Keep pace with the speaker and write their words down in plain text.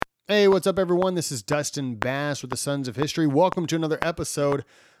Hey, what's up, everyone? This is Dustin Bass with the Sons of History. Welcome to another episode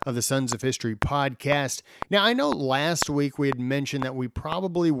of the Sons of History podcast. Now, I know last week we had mentioned that we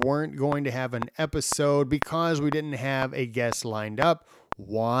probably weren't going to have an episode because we didn't have a guest lined up.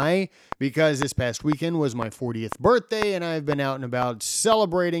 Why? Because this past weekend was my 40th birthday, and I've been out and about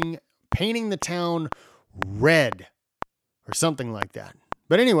celebrating, painting the town red or something like that.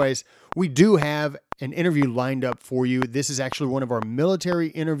 But anyways, we do have an interview lined up for you. This is actually one of our military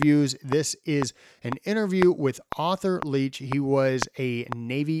interviews. This is an interview with Arthur Leach. He was a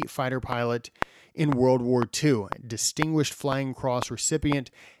Navy fighter pilot in World War II, Distinguished Flying Cross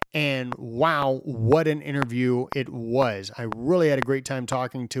recipient. And wow, what an interview it was. I really had a great time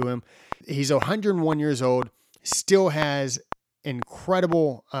talking to him. He's 101 years old, still has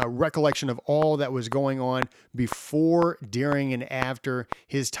incredible recollection of all that was going on before, during, and after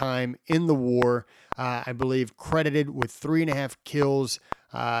his time in the war. I believe credited with 3.5 kills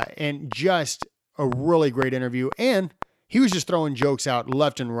and just a really great interview. And he was just throwing jokes out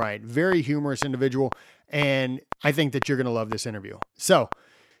left and right. Very humorous individual. And I think that you're going to love this interview. So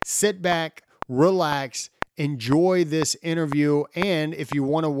sit back, relax, enjoy this interview. And if you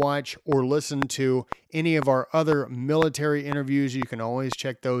want to watch or listen to any of our other military interviews, you can always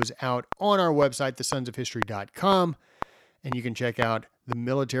check those out on our website, thesonsofhistory.com. And you can check out the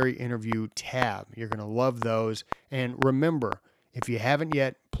military interview tab. You're going to love those. And remember, if you haven't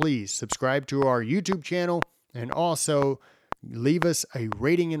yet, please subscribe to our YouTube channel and also leave us a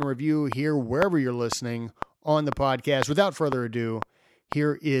rating and review here wherever you're listening on the podcast. Without further ado,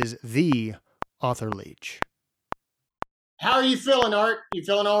 here is the Arthur Leach. How are you feeling, Art? You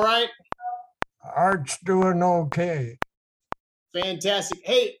feeling all right? Art's doing okay. Fantastic.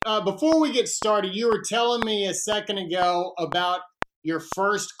 Hey, before we get started, you were telling me a second ago about your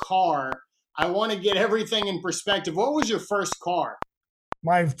first car. I want to get everything in perspective. What was your first car?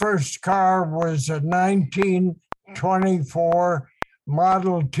 My first car was a 1924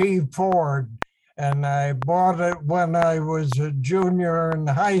 Model T Ford, and I bought it when I was a junior in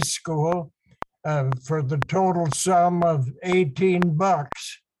high school for the total sum of $18.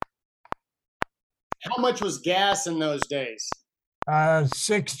 How much was gas in those days?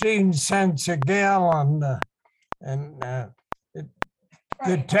 16 cents a gallon, and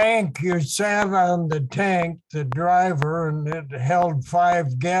the tank, you sat on the tank, the driver, and it held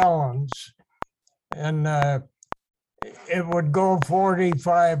 5 gallons, and it would go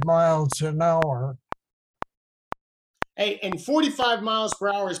 45 miles an hour. Hey, and 45 miles per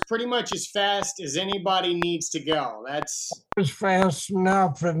hour is pretty much as fast as anybody needs to go. That's fast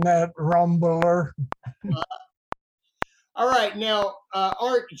enough in that rumbler. All right. Now,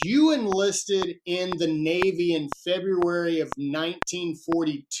 Art, you enlisted in the Navy in February of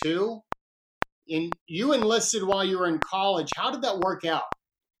 1942. And you enlisted while you were in college. How did that work out?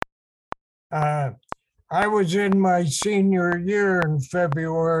 I was in my senior year in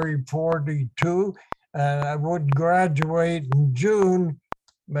February 42. I would graduate in June,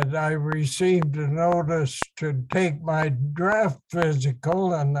 but I received a notice to take my draft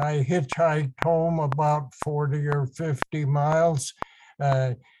physical, and I hitchhiked home about 40 or 50 miles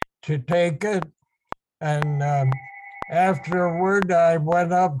to take it. And afterward, I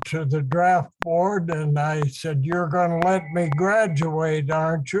went up to the draft board and I said, "You're going to let me graduate,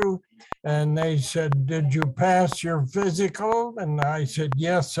 aren't you?" And they said, "Did you pass your physical?" And I said,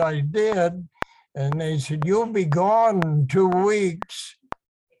 "Yes, I did." And they said, "You'll be gone in 2 weeks."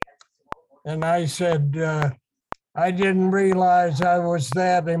 And I said, I didn't realize I was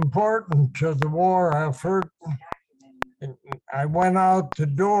that important to the war effort. And I went out the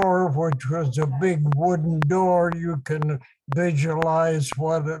door, which was a big wooden door. You can visualize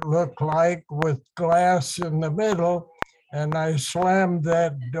what it looked like with glass in the middle. And I slammed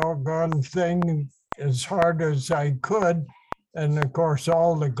that doggone thing as hard as I could. And of course,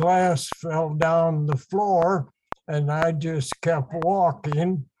 all the glass fell down the floor, and I just kept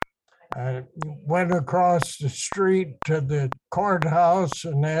walking. I went across the street to the courthouse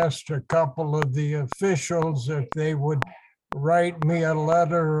and asked a couple of the officials if they would write me a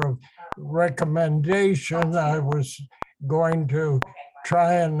letter of recommendation. I was going to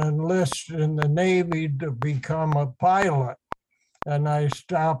try and enlist in the Navy to become a pilot. And I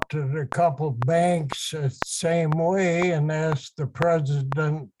stopped at a couple banks the same way and asked the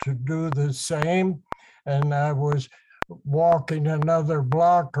president to do the same. And I was walking another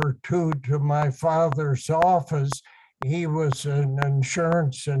block or two to my father's office. He was an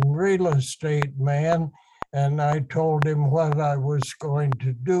insurance and real estate man. And I told him what I was going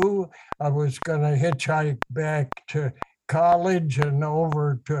to do. I was going to hitchhike back to college and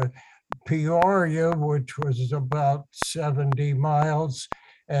over to Peoria, which was about 70 miles,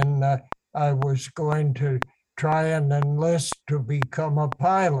 and I was going to try and enlist to become a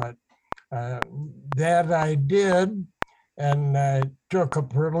pilot. That I did, and took a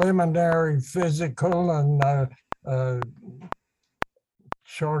preliminary physical and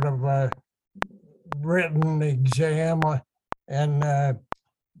sort of a written exam, and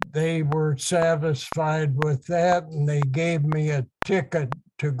they were satisfied with that, and they gave me a ticket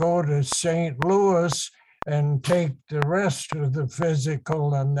to go to St. Louis and take the rest of the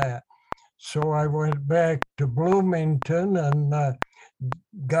physical and that. So I went back to Bloomington and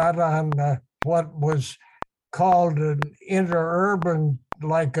got on what was called an interurban,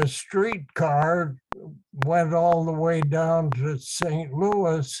 like a streetcar, went all the way down to St.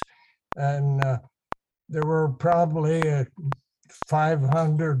 Louis, and there were probably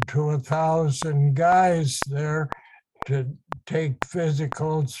 500 to 1,000 guys there to take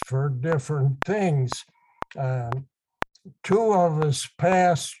physicals for different things. Two of us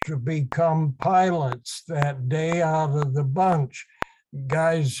passed to become pilots that day out of the bunch.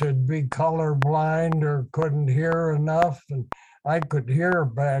 Guys would be colorblind or couldn't hear enough, and I could hear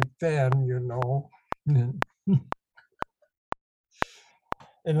back then, you know.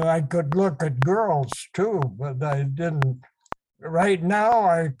 And I could look at girls too, but I didn't. Right now,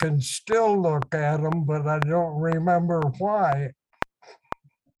 I can still look at them, but I don't remember why.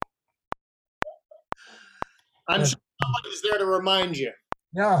 I'm sure somebody's there to remind you.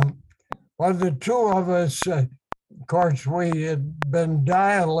 Yeah, well, the two of us, of course, we had been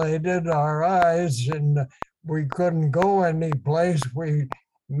dilated, our eyes, and we couldn't go anyplace. We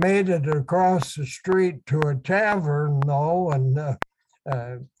made it across the street to a tavern, though, and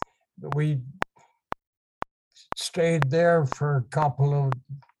we stayed there for a couple of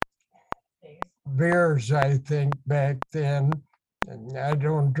beers, I think, back then. And I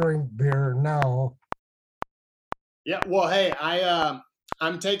don't drink beer now. Yeah, well, hey,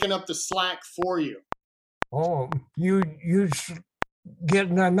 I'm taking up the slack for you. Oh, you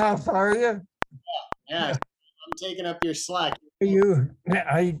getting enough, are you? Yeah, I'm taking up your slack.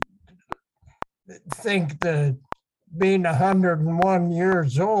 I think that being 101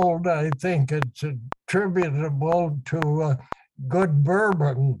 years old, I think it's attributable to good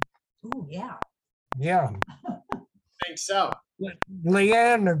bourbon. Oh, yeah. Yeah. I think so.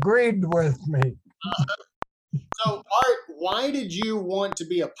 Leanne agreed with me. So, Art, why did you want to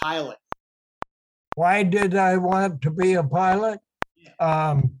be a pilot? Why did I want to be a pilot?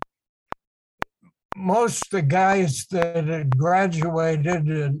 Most of the guys that had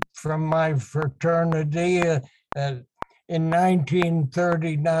graduated from my fraternity in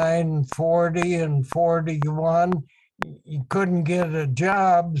 1939, 40, and 41, you couldn't get a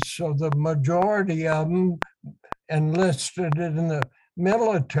job, so the majority of them enlisted in the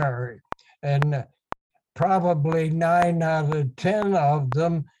military. And probably 9 out of 10 of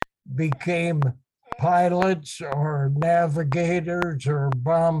them became pilots or navigators or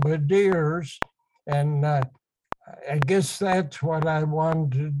bombardiers. And I guess that's what I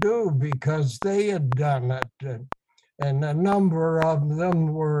wanted to do because they had done it. And a number of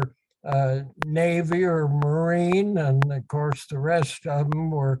them were Navy or Marine, and of course the rest of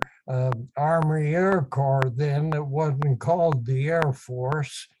them were Army Air Corps then. It wasn't called the Air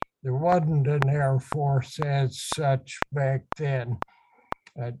Force. There wasn't an Air Force as such back then.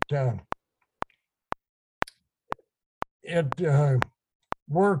 It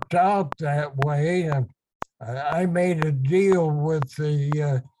worked out that way. I made a deal with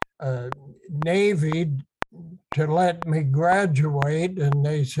the Navy to let me graduate, and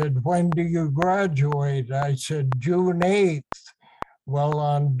they said, "When do you graduate?" I said, "June 8th. Well,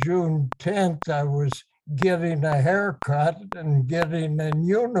 on June 10th, I was getting a haircut and getting in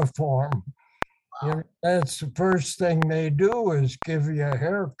uniform. Wow. You know, that's the first thing they do is give you a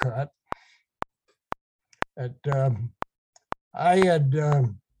haircut. I had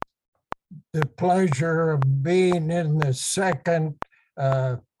the pleasure of being in the second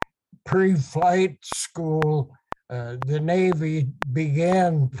pre-flight school. The Navy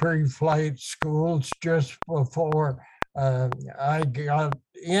began pre-flight schools just before I got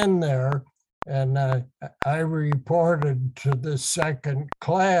in there, and I reported to the second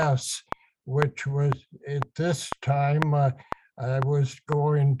class, which was at this time I was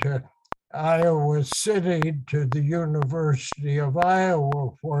going to Iowa City to the University of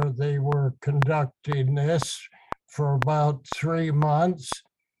Iowa, where they were conducting this for about 3 months.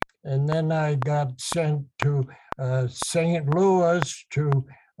 And then I got sent to St. Louis to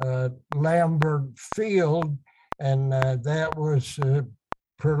Lambert Field, and that was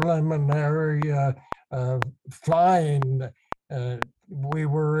preliminary flying. We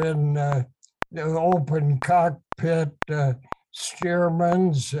were in the open cockpit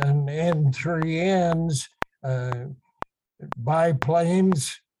Stearmans and N3Ns,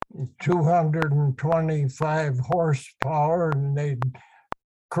 biplanes, 225 horsepower, and they'd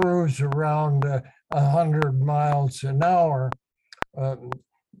cruise around 100 miles an hour.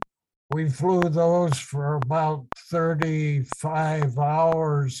 We flew those for about 35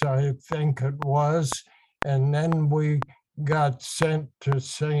 hours, I think it was, and then we got sent to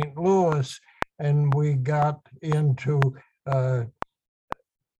St. Louis, and we got into not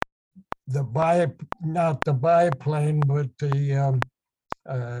the biplane, but the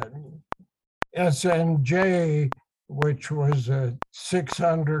SNJ, which was a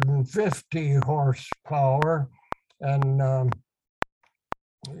 650 horsepower, and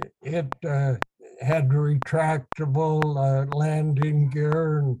it had retractable landing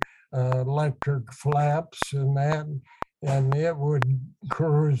gear and electric flaps and that, and it would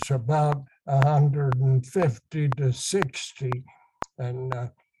cruise about 150 to 60. And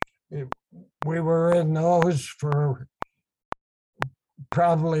we were in those for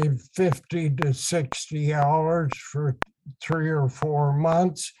probably 50 to 60 hours for 3 or 4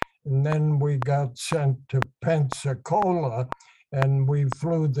 months. And then we got sent to Pensacola, and we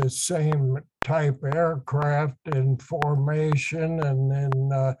flew the same type aircraft in formation and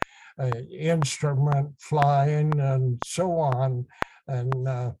then instrument flying and so on. And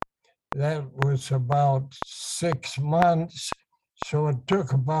that was about 6 months. So it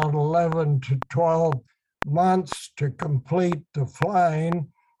took about 11 to 12 months to complete the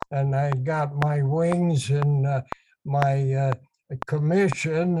flying. And I got my wings and my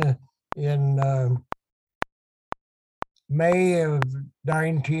commission in May of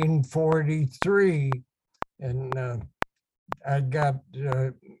 1943. And I got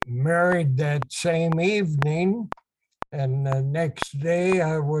married that same evening. And the next day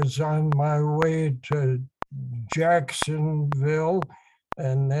I was on my way to Jacksonville,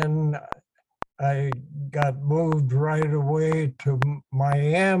 and then I got moved right away to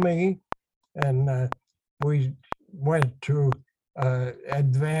Miami, and we went to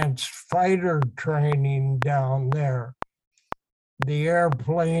advanced fighter training down there. The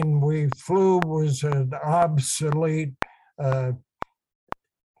airplane we flew was an obsolete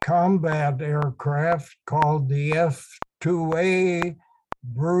combat aircraft called the F-2A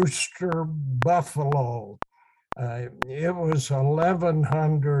Brewster Buffalo. It was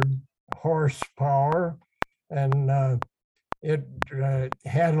 1,100 horsepower, and it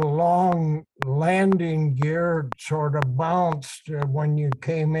had a long landing gear. It sort of bounced when you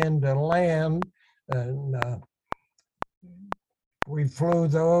came into land, and we flew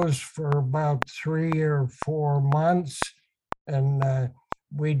those for about 3 or 4 months, and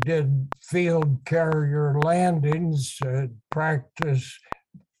we did field carrier landings, practice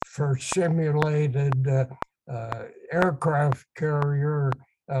for simulated aircraft carrier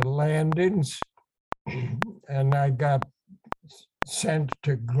landings. And I got sent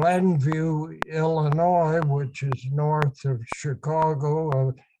to Glenview, Illinois, which is north of Chicago,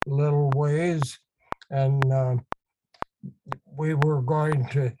 a little ways. And we were going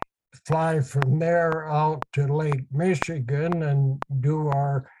to fly from there out to Lake Michigan and do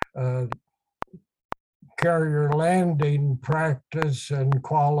our carrier landing practice and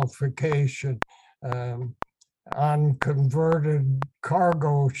qualification on converted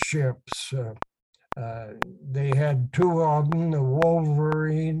cargo ships. They had 2 of them, the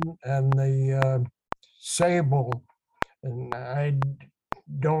Wolverine and the Sable, and I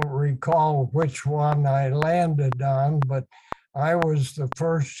don't recall which one I landed on, but I was the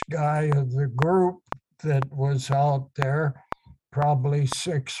first guy of the group that was out there, probably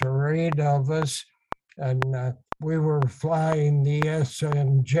 6 or 8 of us, and we were flying the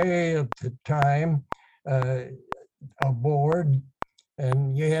SNJ at the time aboard,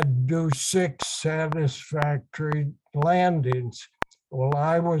 and you had to do 6 satisfactory landings. Well,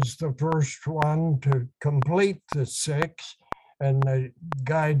 I was the first one to complete the 6, and the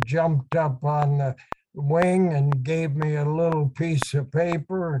guy jumped up on the wing and gave me a little piece of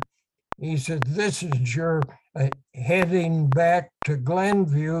paper. He said, "This is your heading back to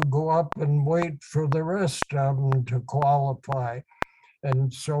Glenview. Go up and wait for the rest of them to qualify."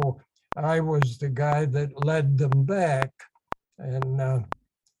 And so I was the guy that led them back. And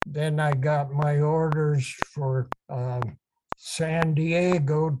then I got my orders for San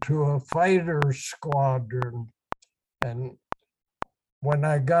Diego to a fighter squadron. And when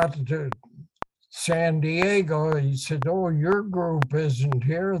I got to San Diego, he said, "Oh, your group isn't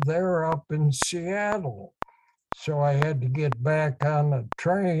here. They're up in Seattle." So I had to get back on a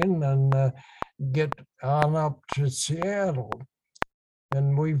train and get on up to Seattle.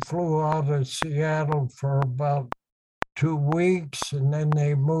 And we flew out of Seattle for about 2 weeks, and then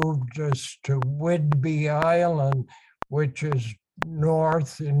they moved us to Whidbey Island, which is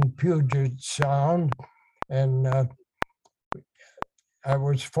north in Puget Sound. And I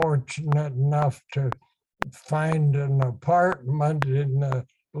was fortunate enough to find an apartment in a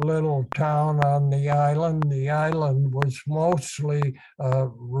little town on the island. The island was mostly a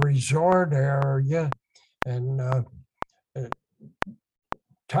resort area, and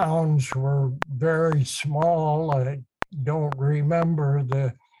towns were very small. I don't remember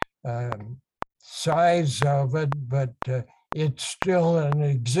the size of it, but it's still in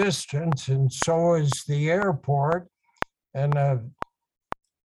existence, and so is the airport. And a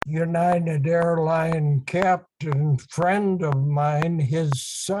United Airline captain friend of mine, his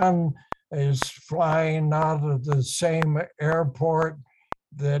son is flying out of the same airport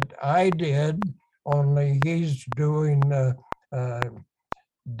that I did, only he's doing a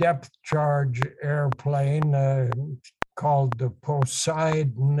depth charge airplane called the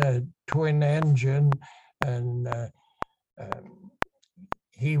Poseidon, twin engine, and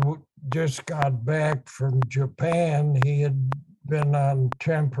he just got back from Japan. He had been on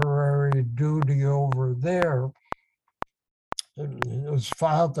temporary duty over there. And his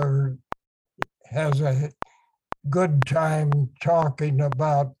father has a good time talking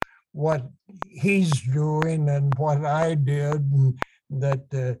about what he's doing and what I did, and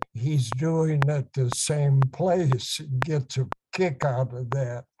that he's doing at the same place. He gets a kick out of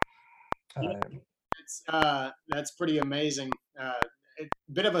that. That's pretty amazing. A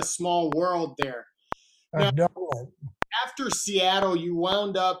bit of a small world there. I Now, don't. after Seattle, you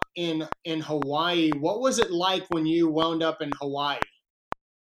wound up in Hawaii. What was it like when you wound up in Hawaii?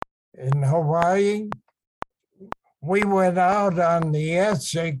 In Hawaii, we went out on the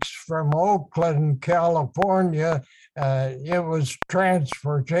Essex from Oakland, California. It was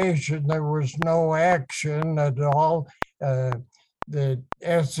transportation. There was no action at all. The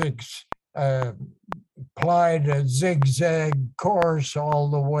Essex applied a zigzag course all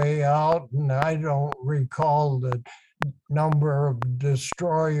the way out, and I don't recall the number of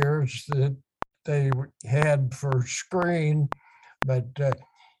destroyers that they had for screen, but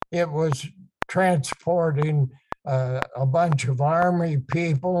it was transporting a bunch of Army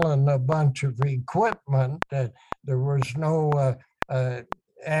people and a bunch of equipment. There was no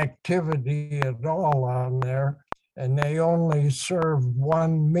activity at all on there, and they only served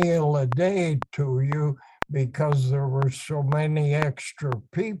one meal a day to you because there were so many extra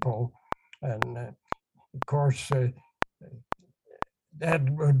people. And of course, that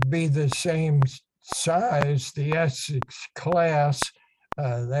would be the same size, the Essex class.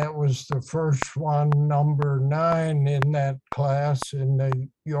 That was the first one, number 9 in that class, and the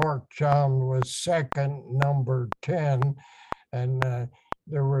Yorktown was second, number 10. And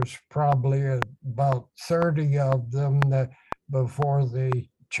there was probably about 30 of them before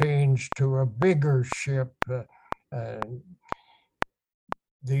they changed to a bigger ship.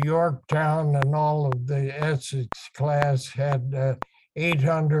 The Yorktown and all of the Essex class had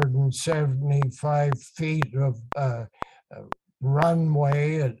 875 feet of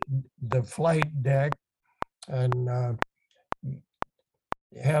runway at the flight deck, and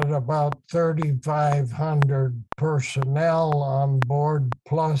had about 3,500 personnel on board,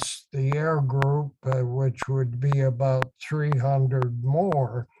 plus the air group, which would be about 300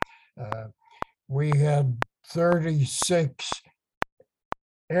 more. We had 36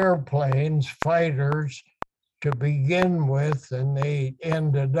 airplanes, fighters, to begin with, and they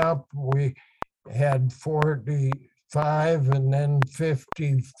ended up, we had 45 and then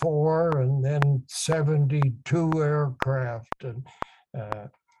 54 and then 72 aircraft. And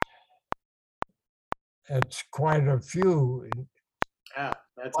that's quite a few. Yeah,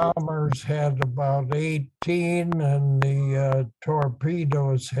 that's Bombers had about 18, and the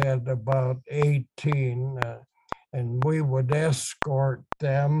torpedoes had about 18. And we would escort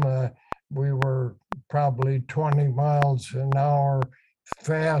them. We were probably 20 miles an hour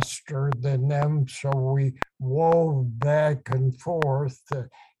faster than them, so we wove back and forth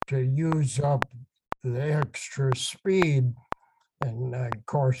to use up the extra speed. And of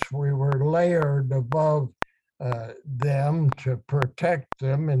course, we were layered above them to protect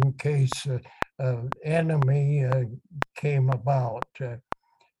them in case an enemy came about.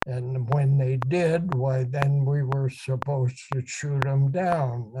 And when they did, why, then we were supposed to shoot them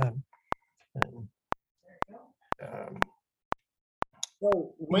down.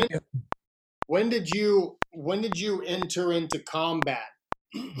 So when did you enter into combat?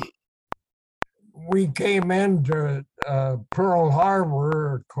 We came into Pearl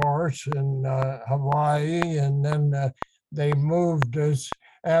Harbor, of course, in Hawaii, and then they moved us.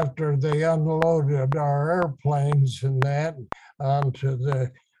 after they unloaded our airplanes and that onto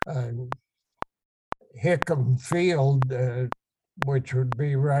the uh, Hickam Field, which would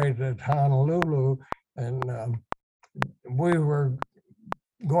be right at Honolulu, and we were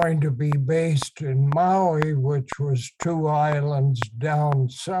going to be based in Maui, which was 2 islands down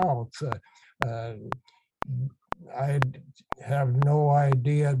south. I have no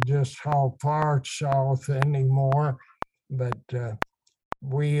idea just how far south anymore, but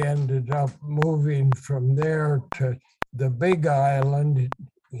we ended up moving from there to the big island,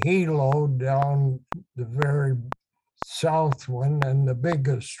 Hilo, down the very south one and the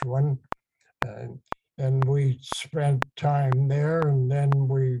biggest one. And we spent time there, and then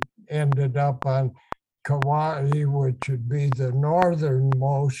we ended up on Kauai, which would be the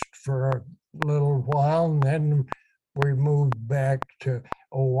northernmost for a little while, and then we moved back to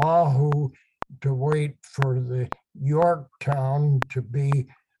Oahu to wait for the Yorktown to be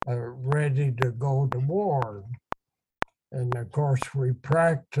ready to go to war. And of course, we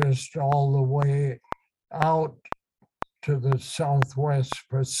practiced all the way out to the Southwest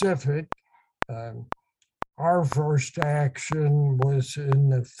Pacific. Our first action was in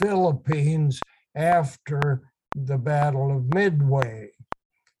the Philippines after the Battle of Midway.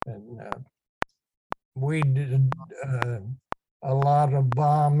 And we did a lot of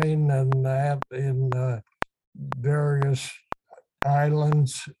bombing and that in various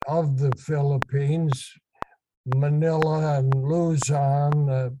islands of the Philippines, Manila and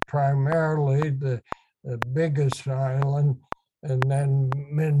Luzon, primarily the biggest island, and then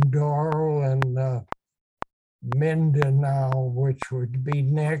Mindoro and Mindanao, which would be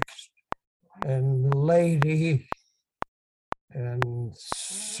next, and Leyte and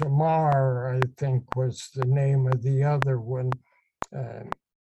Samar, I think was the name of the other one.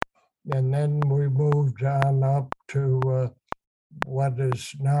 And then we moved on up to what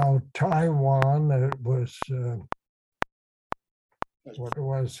is now Taiwan. It was, what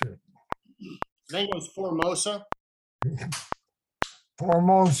was it? I think it was Formosa.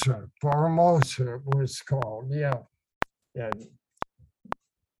 Formosa it was called, yeah.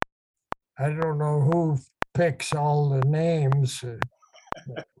 I don't know who picks all the names.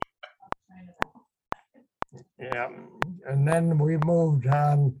 Yeah, and then we moved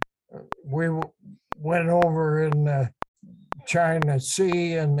on. We went over in the China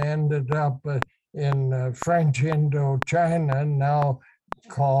Sea and ended up in French Indochina, now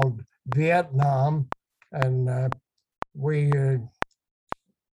called Vietnam, and we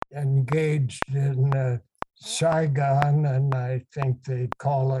engaged in Saigon, and I think they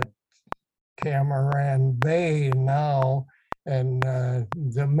call it Camaran Bay now, and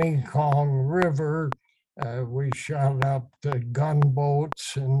the Mekong River. We shot up the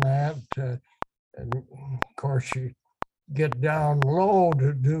gunboats and that, and of course you get down low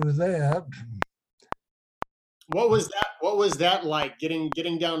to do that. What was that? What was that like? Getting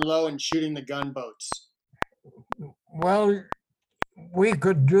down low and shooting the gunboats? Well, we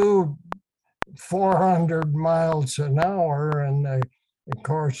could do 400 miles an hour, and of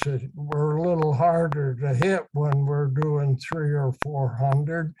course we're a little harder to hit when we're doing 300 or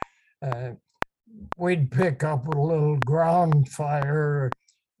 400. We'd pick up a little ground fire,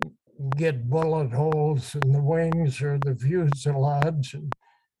 get bullet holes in the wings or the fuselage, and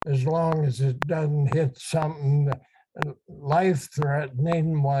as long as it doesn't hit something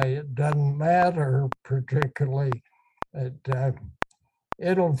life-threatening, why it doesn't matter particularly.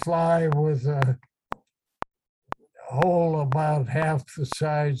 It'll fly with a hole about half the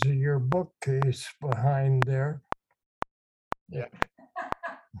size of your bookcase behind there. Yeah.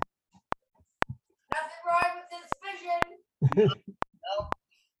 Nothing wrong with this vision. No,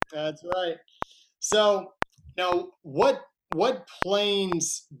 that's right. So now, what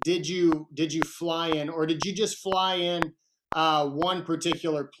planes did you fly in, or did you just fly in one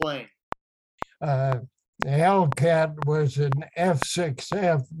particular plane? The Hellcat was an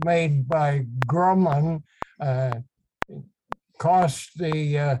F6F made by Grumman. Cost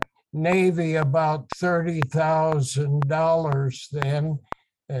the Navy about $30,000 then.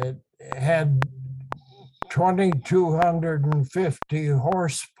 It had 2,250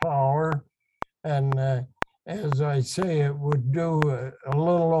 horsepower, and as I say, it would do a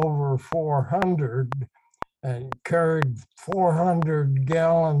little over 400 and carried 400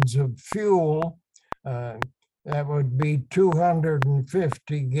 gallons of fuel. That would be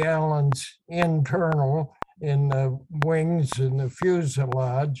 250 gallons internal in the wings and the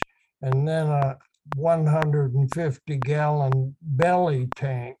fuselage, and then a 150-gallon belly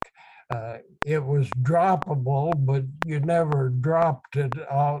tank. It was droppable, but you never dropped it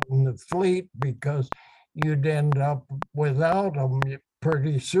out in the fleet because you'd end up without them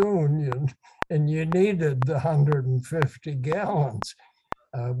pretty soon, and you needed the 150 gallons.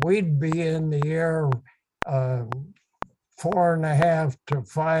 We'd be in the air 4.5 to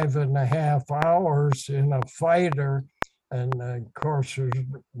 5.5 hours in a fighter. And of course, there's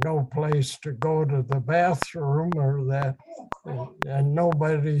no place to go to the bathroom or that, and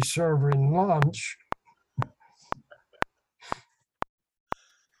nobody serving lunch.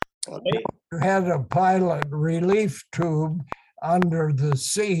 You had a pilot relief tube under the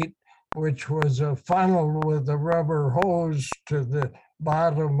seat, which was a funnel with a rubber hose to the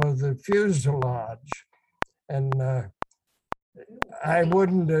bottom of the fuselage. And I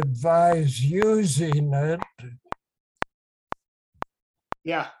wouldn't advise using it.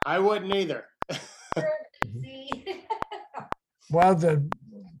 Yeah, I wouldn't either. Well, the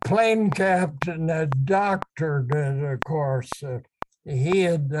plane captain, the doctor did, of course. He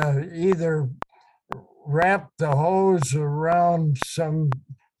had either wrapped the hose around some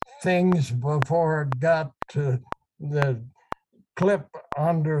things before it got to the clip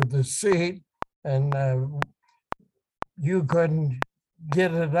under the seat, and you couldn't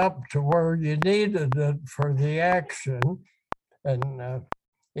get it up to where you needed it for the action. And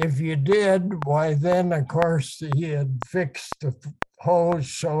if you did, why then, of course, he had fixed the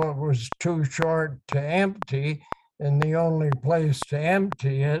hose so it was too short to empty. And the only place to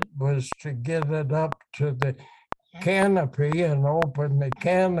empty it was to get it up to the canopy and open the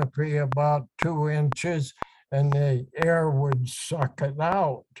canopy about 2 inches, and the air would suck it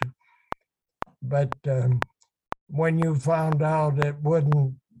out. But when you found out it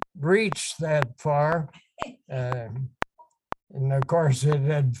wouldn't reach that far, and of course it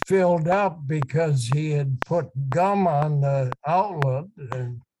had filled up because he had put gum on the outlet.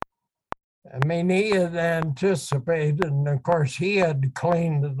 And I mean, he had anticipated, and of course he had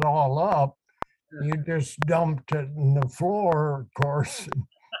cleaned it all up. You just dumped it in the floor, of course.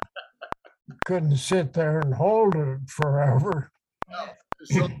 Couldn't sit there and hold it forever.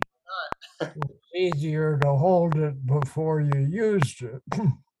 So, It's easier to hold it before you used it.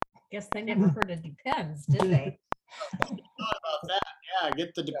 Guess they never heard it depends, did they? thought about that. Yeah,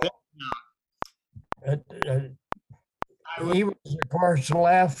 get the dependent. He was, of course,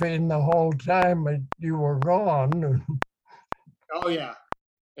 laughing the whole time that you were gone. Oh yeah,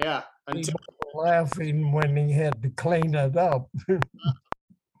 yeah. He Until was laughing when he had to clean it up.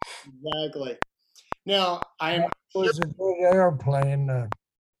 exactly. Now I'm It was a good airplane.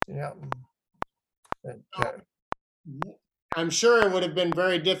 Yeah. I'm sure it would have been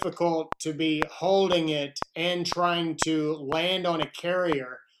very difficult to be holding it and trying to land on a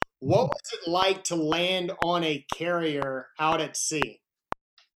carrier. What was it like to land on a carrier out at sea?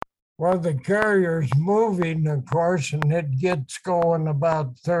 Well, the carrier's moving, of course, and it gets going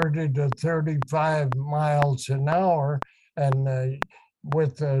about 30 to 35 miles an hour. And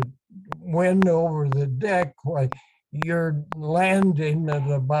with the wind over the deck, well, you're landing at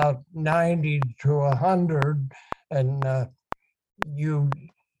about 90 to 100, and you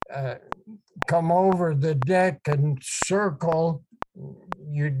come over the deck and circle.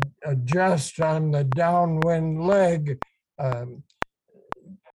 You adjust on the downwind leg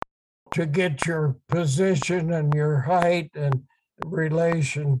to get your position and your height in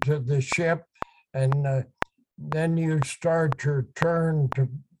relation to the ship. And then you start your turn to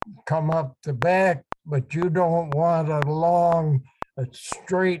come up the back, but you don't want a long,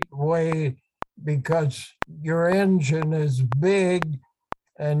 straight way because your engine is big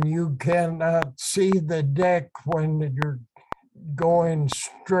and you cannot see the deck when you're going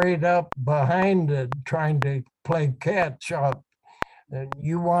straight up behind it, trying to play catch up. And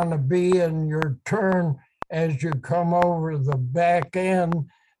you want to be in your turn as you come over the back end,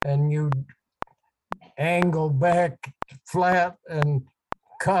 and you angle back flat and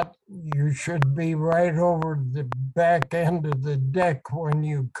cut. You should be right over the back end of the deck when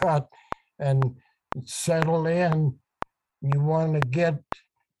you cut and settle in. You want to get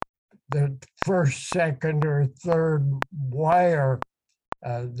the first, second, or third wire.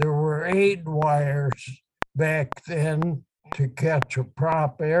 There were 8 wires back then to catch a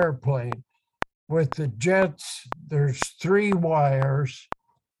prop airplane. With the jets, there's 3 wires,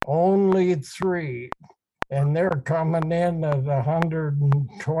 only 3, and they're coming in at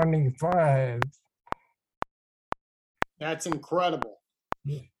 125. That's incredible.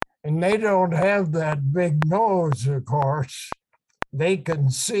 And they don't have that big nose, of course. They can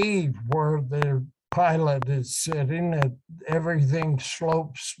see where the pilot is sitting, and everything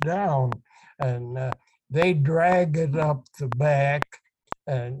slopes down, and they drag it up the back,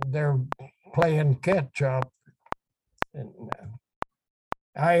 and they're playing catch up. And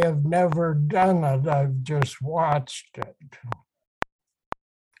I have never done it. I've just watched it.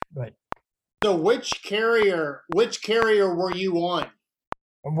 So which carrier were you on?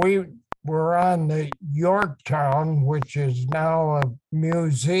 We were on the Yorktown, which is now a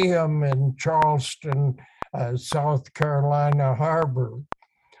museum in Charleston, South Carolina Harbor.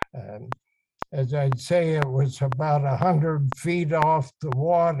 As I'd say, it was about 100 feet off the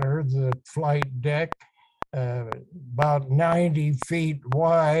water, the flight deck, about 90 feet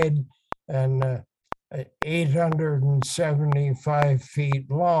wide and 875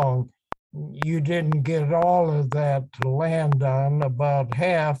 feet long. You didn't get all of that to land on, about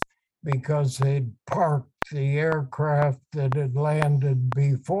half, because they'd parked the aircraft that had landed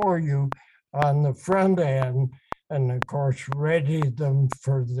before you on the front end, and of course readied them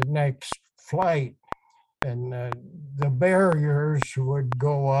for the next flight. And the barriers would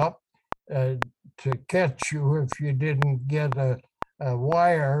go up to catch you if you didn't get a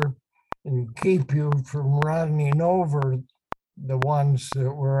wire and keep you from running over the ones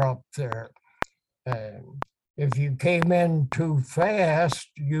that were up there. If you came in too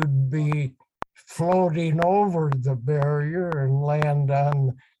fast, you'd be floating over the barrier and land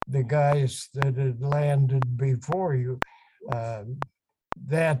on the guys that had landed before you.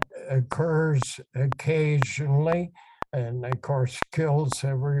 That occurs occasionally, and of course kills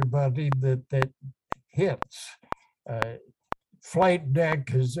everybody that hits. Flight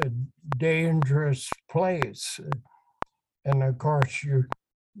deck is a dangerous place. And of course, you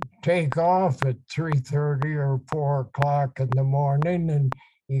take off at 3:30 or 4 o'clock in the morning and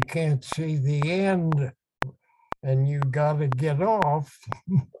you can't see the end and you got to get off.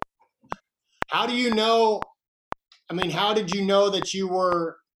 How do you know? I mean, how did you know that you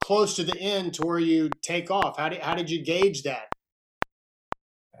were close to the end to where you take off? How did you gauge that?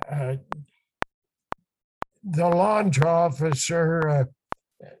 The launch officer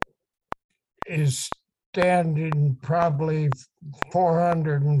is standing probably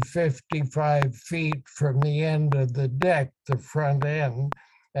 455 feet from the end of the deck, the front end,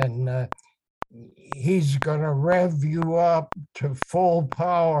 and he's going to rev you up to full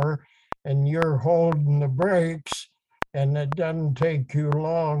power, and you're holding the brakes, and it doesn't take you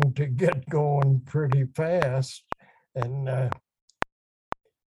long to get going pretty fast. And a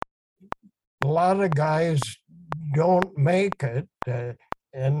lot of guys don't make it,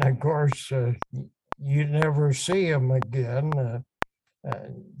 and of course, you never see them again.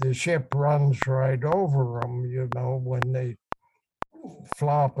 The ship runs right over them, when they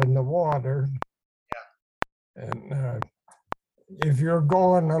flop in the water. Yeah. And if you're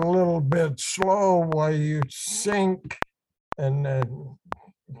going a little bit slow while you sink, and of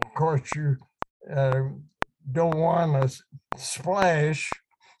course you don't want to splash.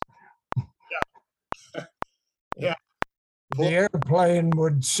 Yeah. The airplane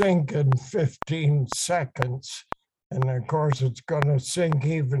would sink in 15 seconds. And of course, it's going to sink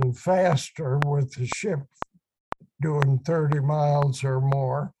even faster with the ship doing 30 miles or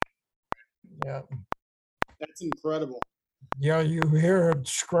more. Yeah. That's incredible. Yeah, you hear it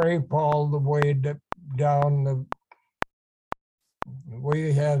scrape all the way down.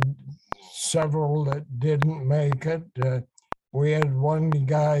 We had several that didn't make it. We had one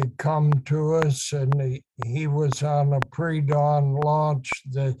guy come to us and he was on a pre-dawn launch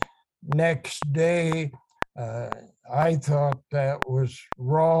the next day. I thought that was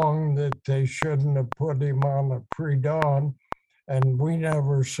wrong, that they shouldn't have put him on a pre-dawn, and we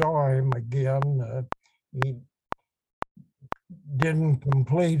never saw him again. He didn't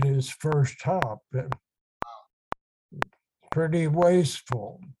complete his first hop. Pretty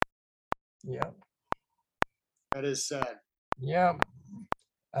wasteful. Yeah. That is sad. Yeah.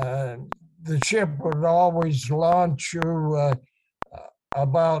 The ship would always launch you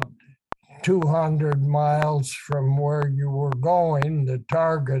about 200 miles from where you were going, the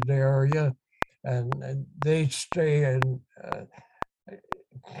target area, and they stay in a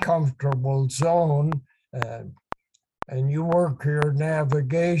comfortable zone. And you work your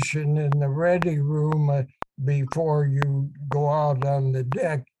navigation in the ready room before you go out on the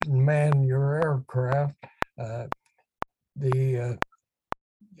deck and man your aircraft. The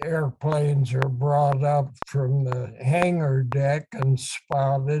airplanes are brought up from the hangar deck and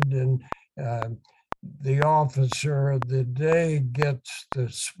spotted, and the officer of the day gets the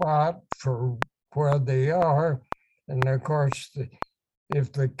spot for where they are. And of course,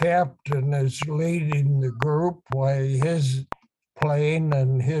 if the captain is leading the group, why his plane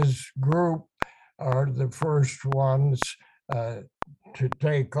and his group are the first ones to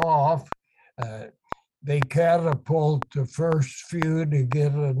take off. They catapult the first few to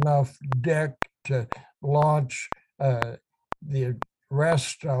get enough deck to launch the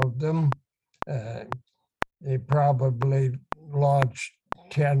rest of them. They probably launched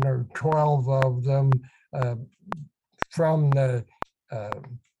 10 or 12 of them from the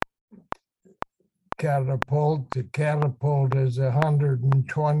catapult. The catapult is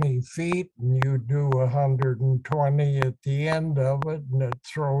 120 feet, and you do 120 at the end of it, and it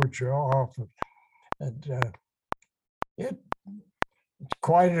throws you off. It's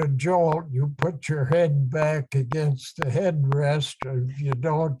quite a jolt. You put your head back against the headrest. If you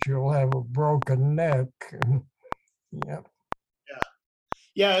don't, you'll have a broken neck. Yep.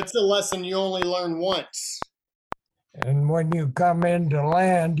 Yeah, it's a lesson you only learn once. And when you come into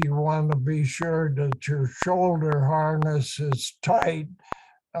land, you want to be sure that your shoulder harness is tight.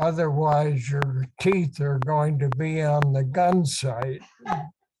 Otherwise, your teeth are going to be on the gun sight.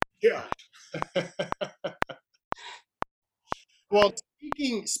 Yeah. Well,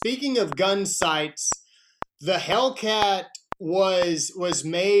 speaking of gun sights, the Hellcat was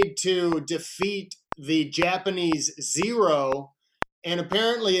made to defeat the Japanese Zero, and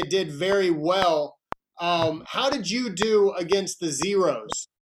apparently it did very well. How did you do against the Zeros?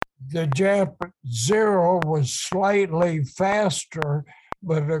 The Jap Zero was slightly faster,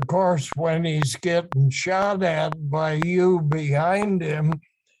 but of course, when he's getting shot at by you behind him,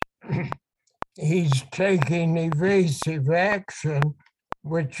 he's taking evasive action,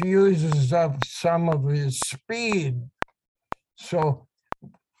 which uses up some of his speed. So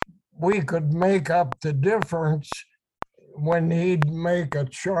we could make up the difference when he'd make a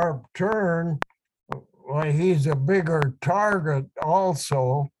sharp turn. Well, he's a bigger target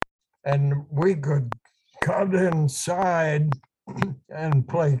also, and we could cut inside and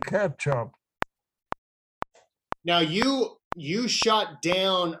play catch up. Now you shot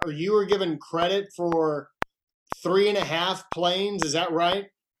down, or you were given credit for 3.5 planes. Is that right?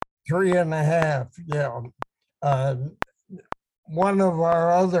 3.5, yeah. One of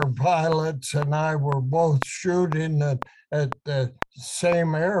our other pilots and I were both shooting at the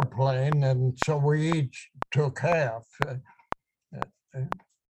same airplane, and so we each took half.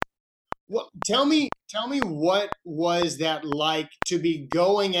 Well, tell me what was that like to be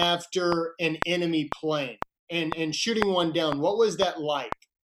going after an enemy plane and shooting one down? What was that like?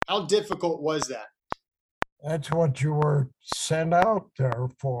 How difficult was that? That's what you were sent out there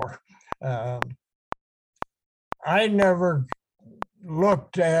for. I never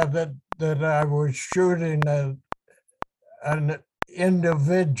looked at it that I was shooting at an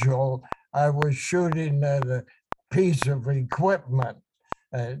individual. I was shooting at a piece of equipment.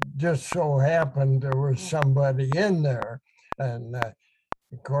 It just so happened there was somebody in there. And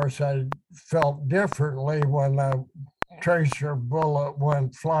of course, I felt differently when a tracer bullet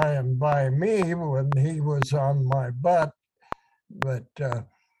went flying by me when he was on my butt. But Yeah.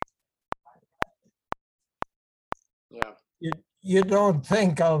 you don't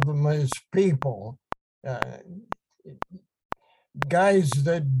think of them as people. Guys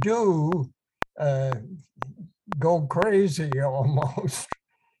that do go crazy almost.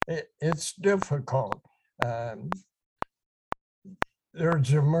 It's difficult.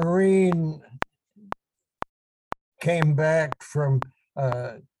 There's a Marine came back from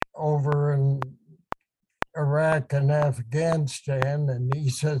over in Iraq and Afghanistan, and he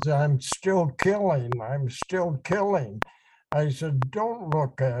says, I'm still killing. I said, don't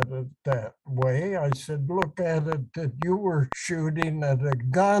look at it that way. I said, look at it that you were shooting at a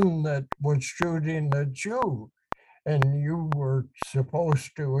gun that was shooting at you, and you were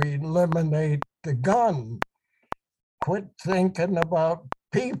supposed to eliminate the gun. Quit thinking about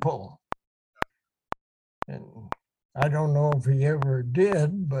people. And I don't know if he ever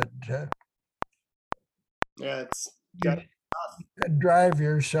did, but Yeah, it's got you could drive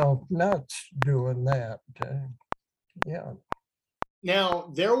yourself nuts doing that. Yeah.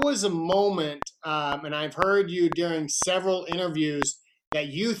 Now, there was a moment, and I've heard you during several interviews, that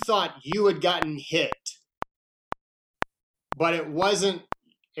you thought you had gotten hit, but it wasn't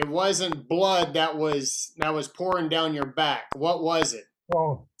blood that was pouring down your back. What was it?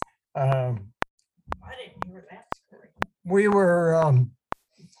 Oh, I didn't hear that story. we were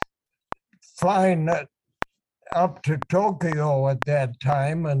flying up to Tokyo at that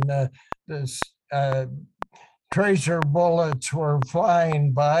time, and this tracer bullets were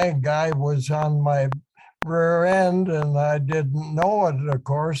flying by. A guy was on my rear end, and I didn't know it, of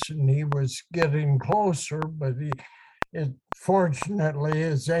course, and he was getting closer, but fortunately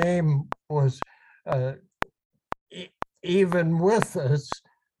his aim was even with us,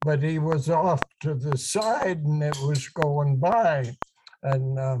 but he was off to the side and it was going by.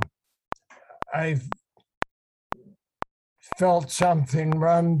 And I felt something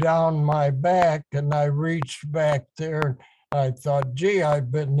run down my back, and I reached back there. I thought, gee,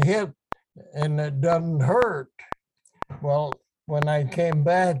 I've been hit and it doesn't hurt. Well, when I came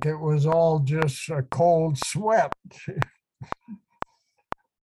back, it was all just a cold sweat.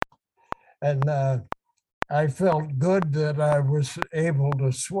 And I felt good that I was able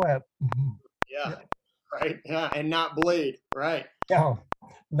to sweat. Yeah. Right. Yeah. And not bleed. Right. Yeah,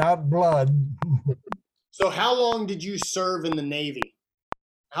 not blood. So how long did you serve in the Navy?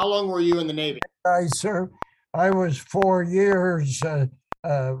 How long were you in the Navy? I was 4 years,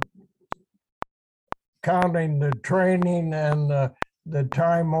 counting the training and the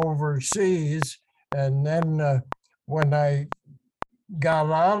time overseas. And then when I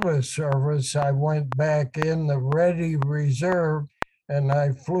got out of service, I went back in the Ready Reserve, and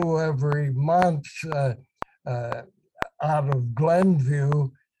I flew every month out of Glenview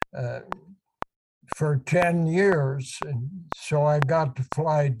for 10 years. And so I got to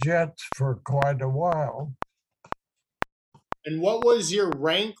fly jets for quite a while. And what was your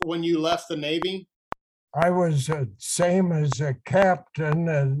rank when you left the Navy? I was same as a captain,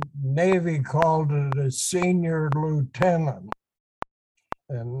 and Navy called it a senior lieutenant.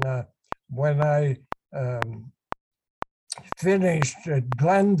 And when I finished at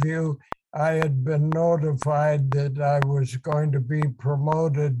Glenview, I had been notified that I was going to be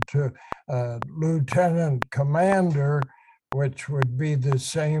promoted to lieutenant commander, which would be the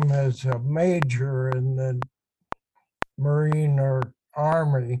same as a major in the Marine or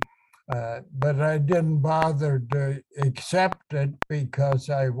Army. But I didn't bother to accept it because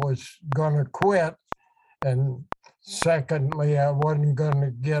I was going to quit. And secondly, I wasn't going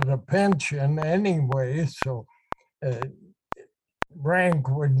to get a pension anyway. So rank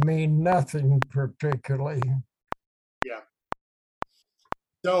would mean nothing particularly. Yeah.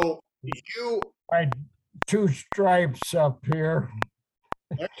 So you, I had 2 stripes up here,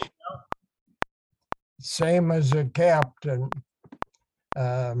 there you go. same as a captain.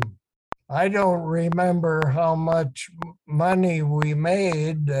 I don't remember how much money we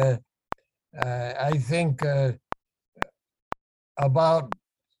made. I think about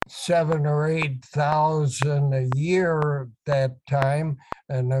 7 or 8,000 a year at that time,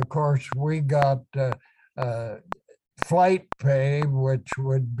 and of course we got flight pay, which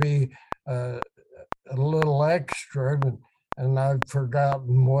would be a little extra, and I've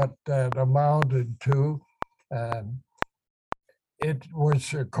forgotten what that amounted to. It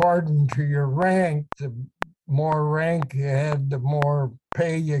was according to your rank. The more rank you had, the more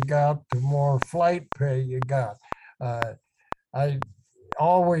pay you got, the more flight pay you got. I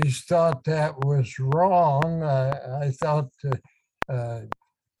always thought that was wrong. I thought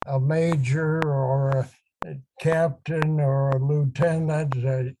a major or a captain or a lieutenant,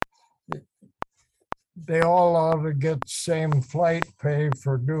 they all ought to get the same flight pay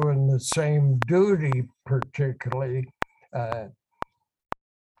for doing the same duty, particularly.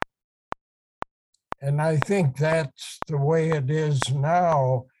 And I think that's the way it is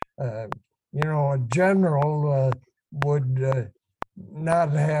now. A general would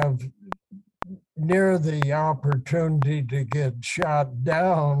not have near the opportunity to get shot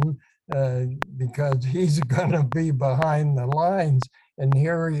down because he's going to be behind the lines. And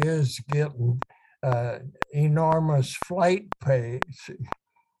here he is getting enormous flight pay.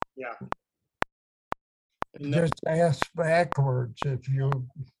 Yeah. Just ask backwards, if you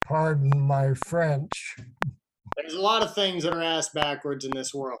pardon my French. There's a lot of things that are asked backwards in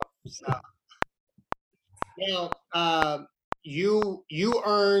this world. So, now, you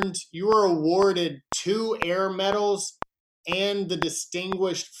were awarded 2 air medals and the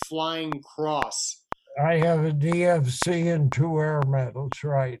Distinguished Flying Cross. I have a DFC and 2 air medals,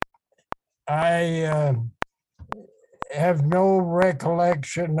 right? I have no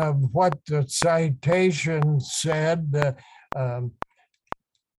recollection of what the citation said.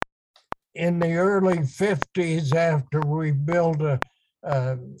 In the early 50s, after we built a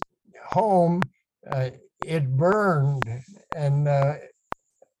home, it burned, and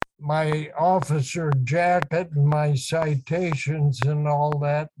my officer jacket and my citations and all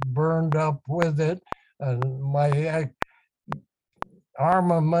that burned up with it, and my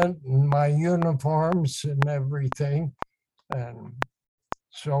armament and my uniforms and everything. And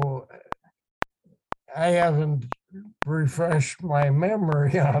so I haven't refreshed my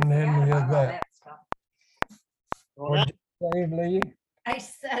memory on Forgot any about of all that. stuff. Well, What'd you say, Lee? I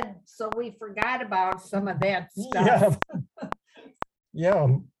said, so we forgot about some of that Yeah. stuff. Yeah.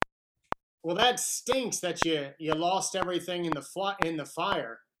 well, that stinks that you lost everything in the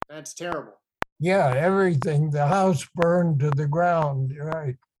fire. That's terrible. Yeah, everything. The house burned to the ground,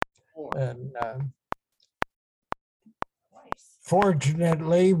 right? Poor. And Twice.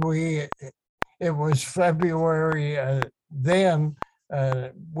 fortunately, it was February then.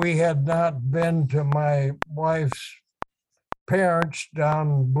 We had not been to my wife's parents down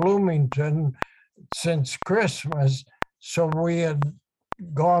in Bloomington since Christmas. So we had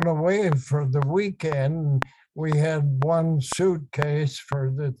gone away for the weekend. We had one suitcase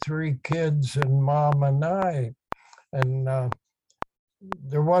for the 3 kids and Mom and I. And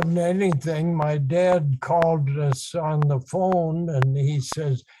there wasn't anything. My dad called us on the phone and he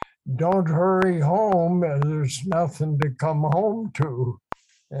says, "Don't hurry home. There's nothing to come home to."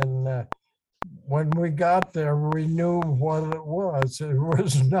 And when we got there, we knew what it was. It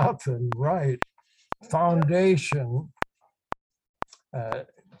was nothing, right? Foundation.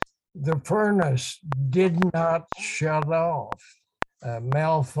 The furnace did not shut off,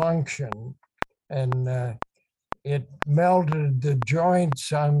 malfunction, and it melted the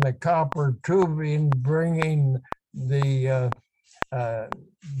joints on the copper tubing, bringing the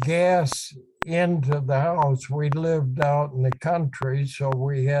gas into the house. We lived out in the country, so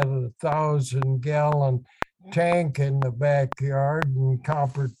we had a 1,000-gallon tank in the backyard and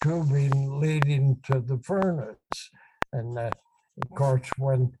copper tubing leading to the furnace. And of course,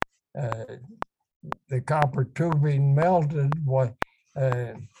 when the copper tubing melted,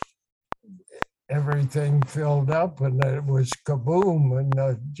 everything filled up and it was kaboom and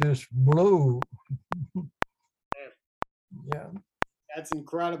just blew. Yeah. That's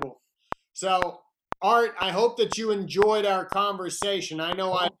incredible. So, Art, I hope that you enjoyed our conversation. I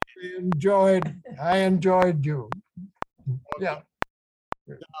know I enjoyed you. Yeah.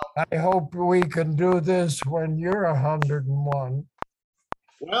 I hope we can do this when you're 101.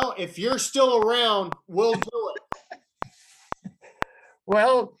 Well, if you're still around, we'll do it.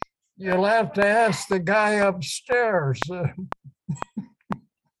 Well, you'll have to ask the guy upstairs.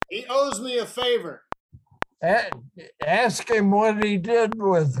 He owes me a favor. Ask him what he did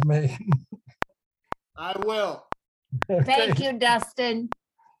with me. I will. Thank you, Dustin.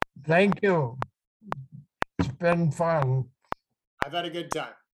 Thank you. It's been fun. I've had a good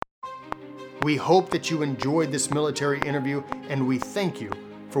time. We hope that you enjoyed this military interview, and we thank you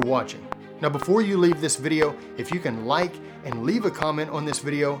for watching. Now, before you leave this video, if you can like and leave a comment on this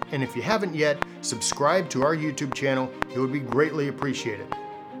video, and if you haven't yet, subscribe to our YouTube channel, it would be greatly appreciated.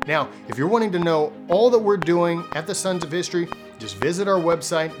 Now, if you're wanting to know all that we're doing at the Sons of History, just visit our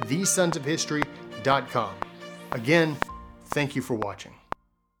website, thesonsofhistory.com. Again, thank you for watching.